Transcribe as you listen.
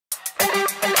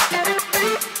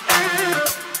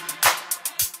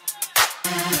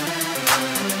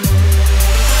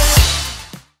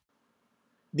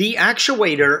The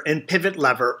actuator and pivot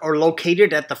lever are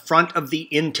located at the front of the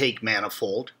intake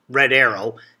manifold, red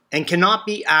arrow, and cannot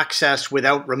be accessed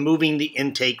without removing the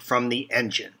intake from the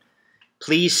engine.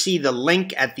 Please see the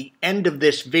link at the end of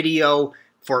this video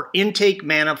for intake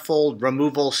manifold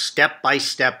removal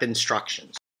step-by-step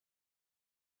instructions.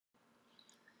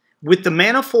 With the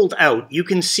manifold out, you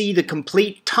can see the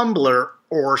complete tumbler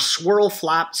or swirl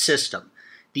flap system,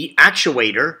 the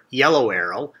actuator, yellow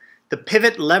arrow, the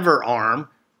pivot lever arm,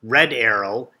 red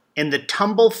arrow, and the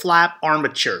tumble flap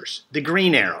armatures, the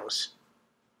green arrows.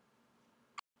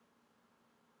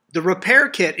 The repair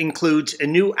kit includes a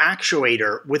new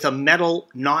actuator with a metal,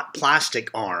 not plastic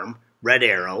arm, red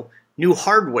arrow, new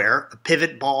hardware, a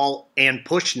pivot ball and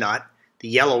push nut, the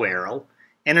yellow arrow,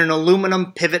 and an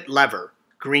aluminum pivot lever,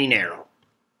 green arrow.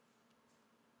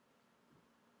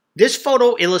 This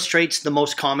photo illustrates the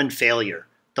most common failure.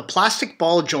 The plastic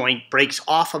ball joint breaks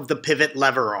off of the pivot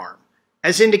lever arm,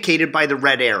 as indicated by the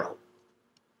red arrow.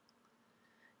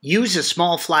 Use a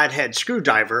small flathead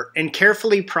screwdriver and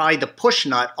carefully pry the push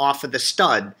nut off of the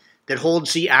stud that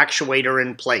holds the actuator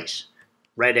in place,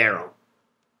 red arrow.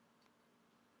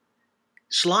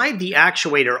 Slide the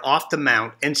actuator off the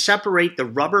mount and separate the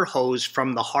rubber hose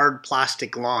from the hard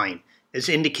plastic line, as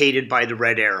indicated by the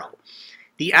red arrow.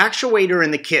 The actuator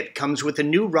in the kit comes with a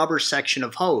new rubber section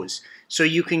of hose, so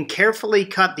you can carefully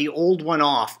cut the old one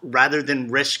off rather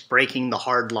than risk breaking the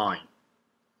hard line.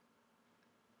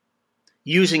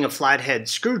 Using a flathead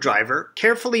screwdriver,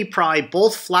 carefully pry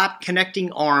both flap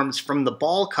connecting arms from the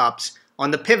ball cups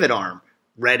on the pivot arm,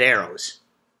 red arrows.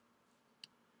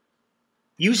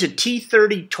 Use a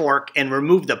T30 Torx and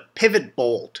remove the pivot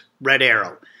bolt, red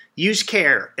arrow. Use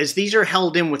care, as these are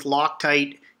held in with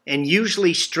Loctite and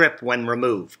usually strip when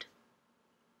removed.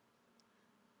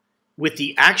 With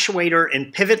the actuator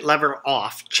and pivot lever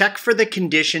off, check for the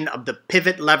condition of the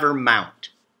pivot lever mount.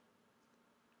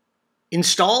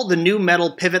 Install the new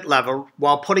metal pivot lever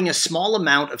while putting a small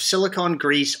amount of silicone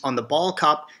grease on the ball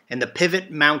cup and the pivot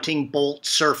mounting bolt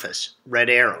surface, red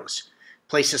arrows.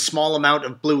 Place a small amount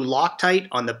of blue Loctite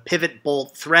on the pivot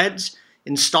bolt threads.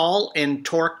 Install and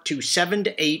torque to 7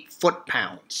 to 8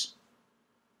 foot-pounds.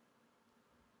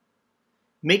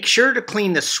 Make sure to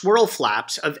clean the swirl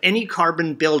flaps of any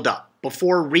carbon buildup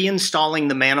before reinstalling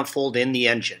the manifold in the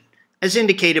engine, as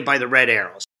indicated by the red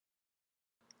arrows.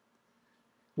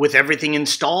 With everything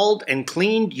installed and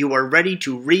cleaned, you are ready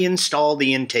to reinstall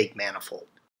the intake manifold.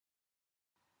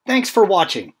 Thanks for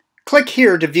watching. Click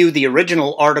here to view the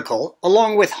original article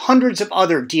along with hundreds of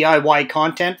other DIY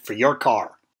content for your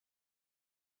car.